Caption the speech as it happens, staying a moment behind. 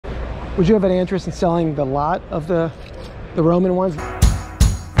Would you have any interest in selling the lot of the Roman ones?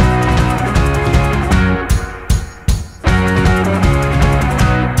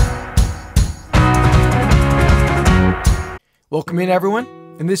 Welcome in, everyone.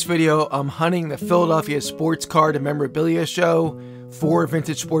 In this video, I'm hunting the Philadelphia Sports Card and Memorabilia Show for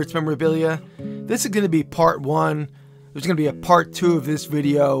vintage sports memorabilia. This is going to be part one. There's going to be a part two of this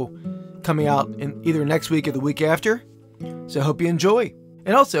video coming out in either next week or the week after. So I hope you enjoy.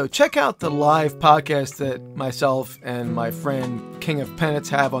 And also, check out the live podcast that myself and my friend King of Pennants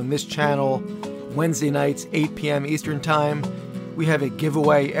have on this channel, Wednesday nights, 8 p.m. Eastern Time. We have a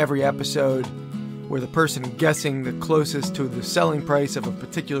giveaway every episode where the person guessing the closest to the selling price of a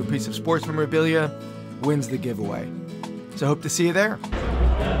particular piece of sports memorabilia wins the giveaway. So hope to see you there.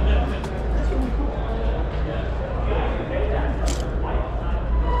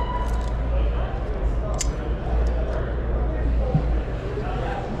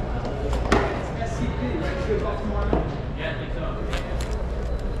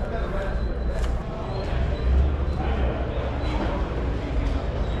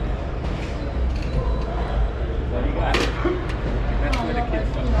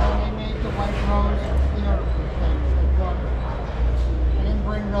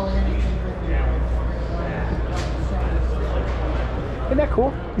 Isn't that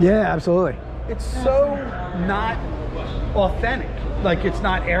cool? Yeah, absolutely. It's so not authentic. Like, it's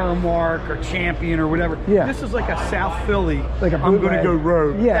not Aramark or Champion or whatever. Yeah. This is like a South Philly, like a I'm going to go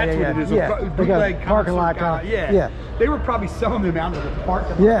rogue. Yeah, That's yeah, what it is. Yeah. A Like bootleg a parking lot guy. Yeah. Yeah. They were probably selling them out of the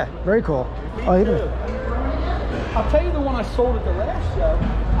parking lot. Yeah, very cool. Oh, you do. I'll tell you the one I sold at the last show.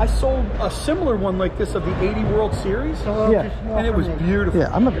 I sold a similar one like this of the 80 World Series. Yeah. And it was beautiful.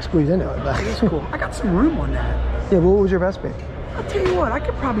 Yeah, I'm not going to squeeze into it. But It is cool. I got some room on that. Yeah, what was your best bid? I'll tell you what, I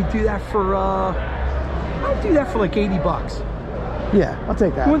could probably do that for, I'll do that for like 80 bucks. Yeah, I'll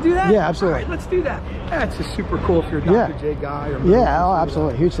take that. You want to do that? Yeah, absolutely. All right, let's do that. That's just super cool if you're a Dr. J guy. Or yeah, oh,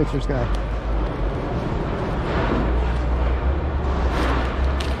 absolutely. Huge Sixers guy.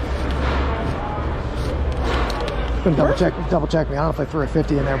 Gonna double check me. I don't know if I threw a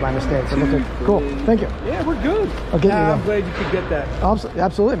 50 in there by mistake. But okay. Cool. Thank you. Yeah, we're good. I'll get you I'm glad you could get that.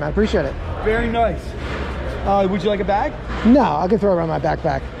 Absolutely, man. Appreciate it. Very nice. Would you like a bag? No, I can throw it around my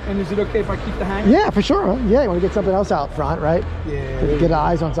backpack. And is it okay if I keep the hanger? Yeah, for sure. Yeah, you want to get something else out front, right? Yeah. Get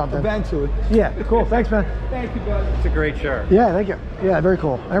eyes on something. Eventually. Yeah, cool. Thanks, man. Thank you, bud. It's a great shirt. Yeah, thank you. Yeah, very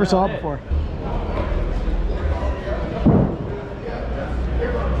cool. I never saw it before.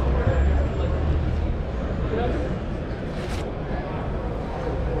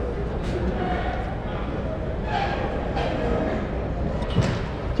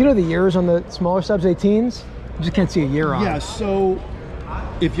 Do you know the years on the smaller subs, 18s? You just can't see a year on. Yeah, so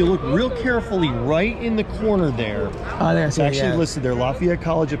if you look real carefully right in the corner there, it's actually listed there, Lafayette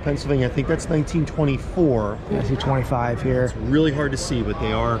College of Pennsylvania. I think that's 1924. Yeah, I see 25 here. It's really hard to see, but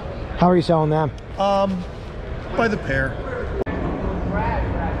they are. How are you selling them? By the pair.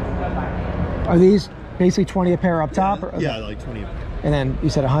 Are these basically 20 a pair up top? Or, yeah, like 20 a pair. And then you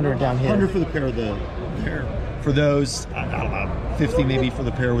said 100 down here. 100 for the pair of the pair. For those, I don't know, 50 maybe for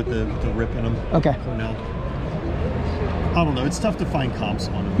the pair with the rip in them. Okay. Cornell. I don't know. It's tough to find comps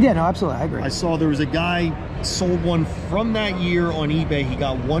on them. Yeah, no, absolutely. I agree. I saw there was a guy sold one from that year on eBay. He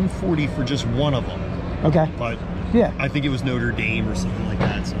got 140 for just one of them. Okay. But yeah, I think it was Notre Dame or something like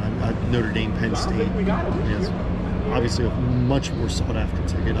that. So Notre Dame, Penn State. Yes. Obviously, a much more sought after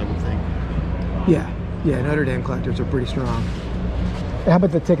ticket, I would think. Yeah. Yeah, Notre Dame collectors are pretty strong. How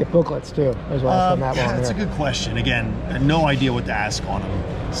about the ticket booklets too, as well as that one? That's a good question. Again, I had no idea what to ask on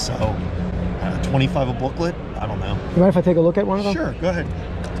them. So, 25 a booklet? I don't know. You mind if I take a look at one of them? Sure, go ahead.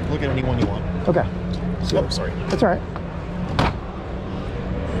 Take a look at any one you want. Okay. Oh, sorry. That's all right.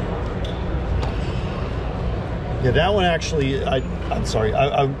 Yeah, that one actually, I'm sorry,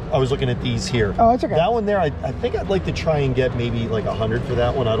 I was looking at these here. Oh, that's okay. That one there, I think I'd like to try and get maybe like 100 for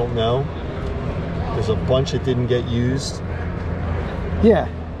that one. I don't know. There's a bunch that didn't get used. Yeah,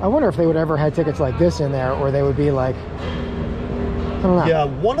 I wonder if they would ever had tickets like this in there, or they would be like, I don't know. Yeah,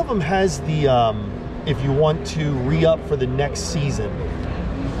 one of them has the, if you want to re-up for the next season,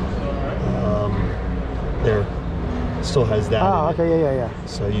 there, still has that. Oh, okay, yeah.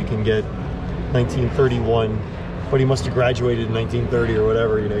 So you can get 1931, but he must have graduated in 1930 or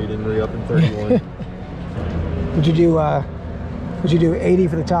whatever, you know, you didn't re-up in 31. Would you do 80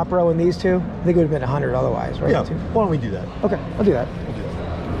 for the top row in these two? I think it would have been 100 otherwise, right? Yeah, why don't we do that? Okay, I'll do that.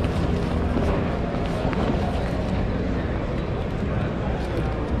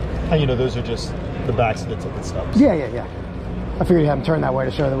 And you know, those are just the backs of the ticket stubs. Yeah. I figured you'd have them turned that way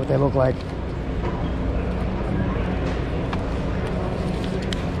to show them what they look like.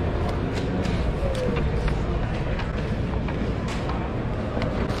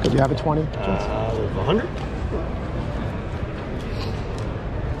 Do you have a 20? There's 100.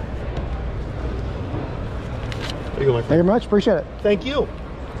 There you go, my friend. Thank you very much. Appreciate it. Thank you.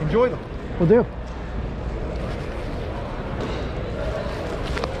 Enjoy them. Will do.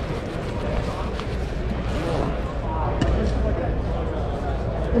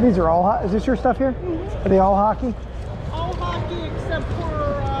 And these are all, is this your stuff here? Are they all hockey? All hockey except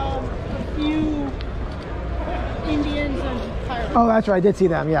for a few Indians and Pirates. Oh, that's right. I did see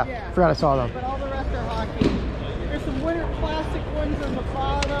them. Yeah. Forgot I saw them. But all the rest are hockey. There's some Winter Classic ones on the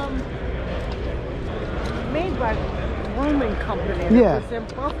bottom. Made by Roman Company. And Yeah. It was in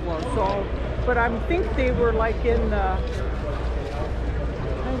Buffalo. So, but I think they were like in I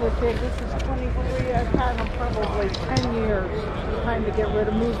would say this is 23. I've had them probably 10 years. Time to get rid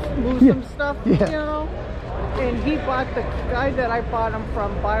of, move some stuff, you know. And he bought, the guy that I bought them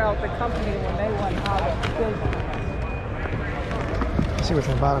from bought out the company when they went out of business. Let's see what's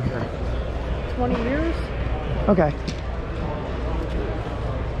on the bottom here. 20 years? Okay.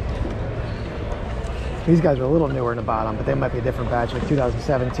 These guys are a little newer in the bottom, but they might be a different batch, like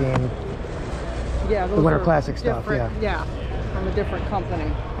 2017. Yeah, those the Winter are Classic stuff, Yeah, from a different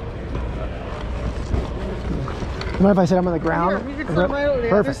company. You mind if I sit them on the ground? Here, you can sit right over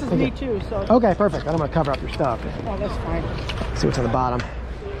there. Perfect. This is me too, so. Okay, perfect. I don't want to cover up your stuff. Oh, that's fine. Let's see what's on the bottom.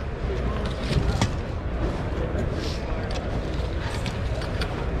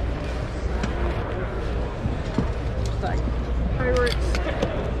 It's like Pirates,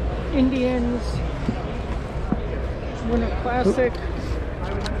 Indians, Winter Classic.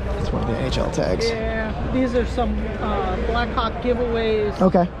 That's one of the NHL tags. Yeah, these are some Blackhawk giveaways.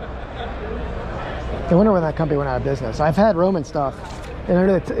 Okay. I wonder when that company went out of business. I've had Roman stuff, and I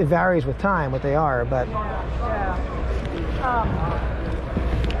know that it varies with time what they are, but Yeah.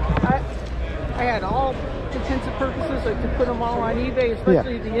 I had all intents and purposes. I could put them all on eBay,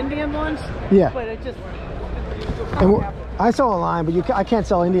 especially the Indian ones. Yeah. But it just. and I sell online, but I can't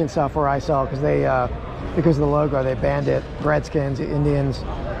sell Indian stuff where I sell because they because of the logo they banned it. Redskins, Indians.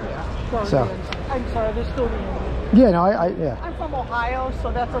 So. I'm sorry, they're still Indian. Yeah, no, yeah. I'm from Ohio,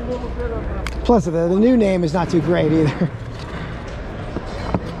 so that's a little bit of a... Plus, the new name is not too great either.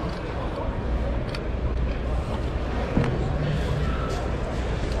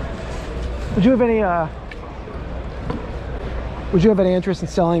 Would you have any interest in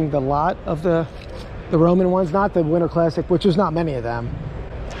selling the lot of the Roman ones, not the Winter Classic, which there's not many of them,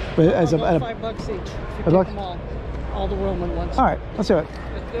 but as $5 each. If you take them all the Roman ones. All right, let's do it.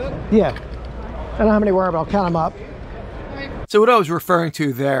 Let's do it. Yeah. I don't know how many were, but I'll count them up. So what I was referring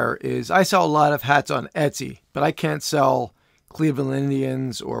to there is I sell a lot of hats on Etsy, but I can't sell Cleveland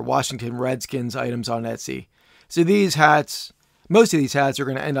Indians or Washington Redskins items on Etsy. So these hats, most of these hats are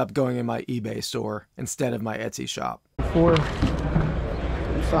going to end up going in my eBay store instead of my Etsy shop. 4,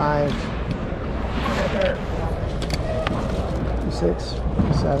 5, 6,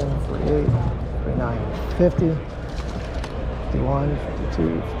 7, 48, 49, 50, 51,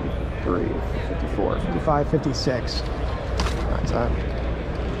 52, 53, 54, 55, 56. That's that.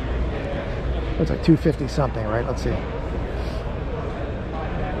 Looks like 250 something, right? Let's see.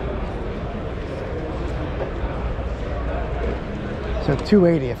 So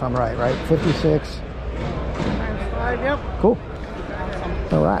 280 if I'm right? 56. Times 5, yep. Cool.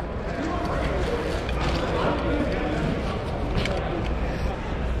 All right.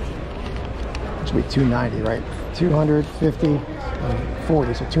 It should be 290, right? 250 and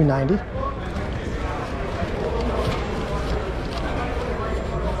 40, so 290.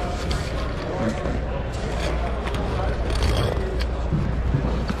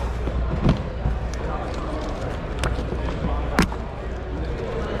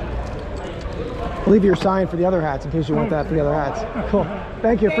 I'll leave your sign for the other hats in case you want that for the other hats. Cool.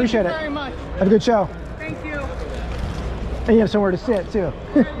 Thank you. Appreciate it. Thank you very much. Have a good show. Thank you. And you have somewhere to sit too.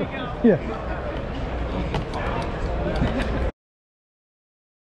 There you go. Yeah.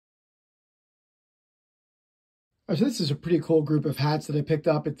 So this is a pretty cool group of hats that I picked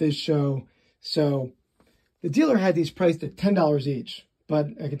up at this show. So the dealer had these priced at $10 each, but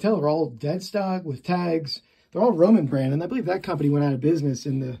I can tell they're all dead stock with tags. They're all Roman brand, and I believe that company went out of business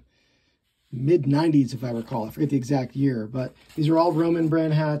in the mid-90s, if I recall. I forget the exact year, but these are all Roman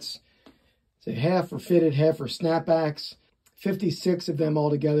brand hats. So half are fitted, half are snapbacks. 56 of them all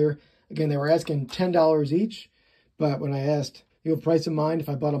together. Again, they were asking $10 each, but when I asked, you have a price in mind if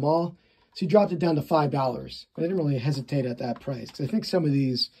I bought them all? So he dropped it down to $5. But I didn't really hesitate at that price because I think some of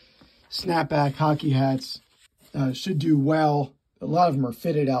these snapback hockey hats should do well. A lot of them are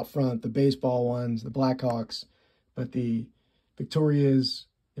fitted out front, the baseball ones, the Blackhawks, but the Victorias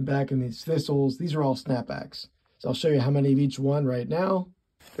and back in these Thistles, these are all snapbacks. So I'll show you how many of each one right now.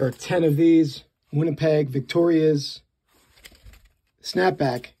 There are 10 of these Winnipeg Victoria's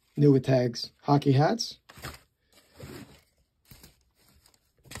snapback new with tags hockey hats.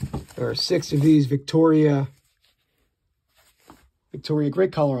 There are 6 of these Victoria,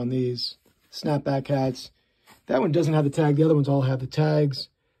 great color on these snapback hats. That one doesn't have the tag. The other ones all have the tags.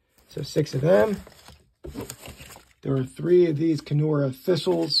 So 6 of them. There are 3 of these Kenora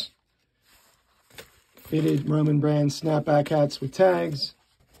Thistles, fitted Roman brand snapback hats with tags.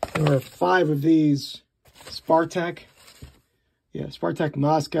 There are 5 of these Spartak. Yeah, Spartak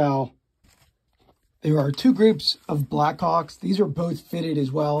Moscow. There are 2 groups of Blackhawks. These are both fitted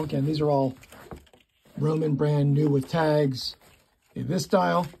as well. Again, these are all Roman brand new with tags in this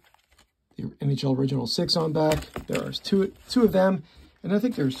style. The NHL Original 6 on back. There are two of them. And I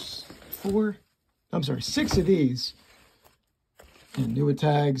think there's 6 of these. And new with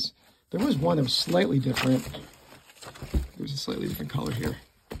tags. There was one that was slightly different. There's a slightly different color here.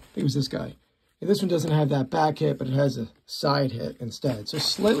 I think it was this guy. And this one doesn't have that back hit, but it has a side hit instead. So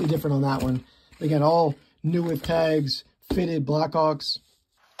slightly different on that one. Again, all new with tags, fitted Blackhawks.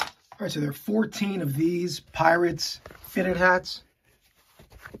 All right, so there are 14 of these Pirates fitted hats.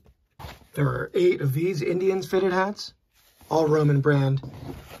 There are 8 of these Indians fitted hats, all Roman brand.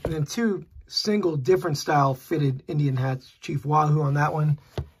 And then 2 single different style fitted Indian hats, Chief Wahoo on that one,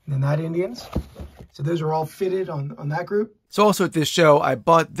 and then that Indians. So those are all fitted on that group. So also at this show, I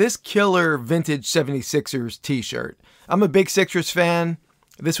bought this killer vintage 76ers t-shirt. I'm a big Sixers fan.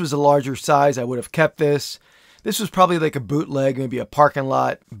 If this was a larger size, I would have kept this. This was probably like a bootleg, maybe a parking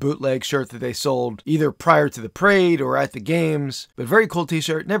lot bootleg shirt that they sold either prior to the parade or at the games. But very cool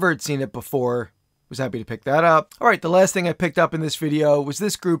t-shirt. Never had seen it before. Was happy to pick that up. All right, the last thing I picked up in this video was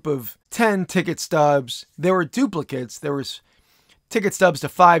this group of 10 ticket stubs. There were duplicates. There was ticket stubs to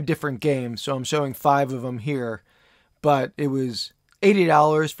 5 different games, so I'm showing 5 of them here. But it was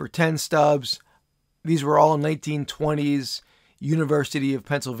 $80 for 10 stubs. These were all 1920s University of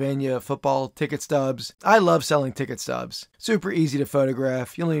Pennsylvania football ticket stubs. I love selling ticket stubs. Super easy to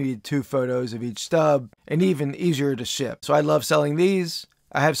photograph. You only need 2 photos of each stub, and even easier to ship. So I love selling these.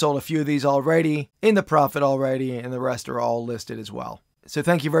 I have sold a few of these already, in the profit already, and the rest are all listed as well. So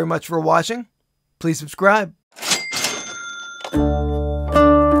thank you very much for watching. Please subscribe.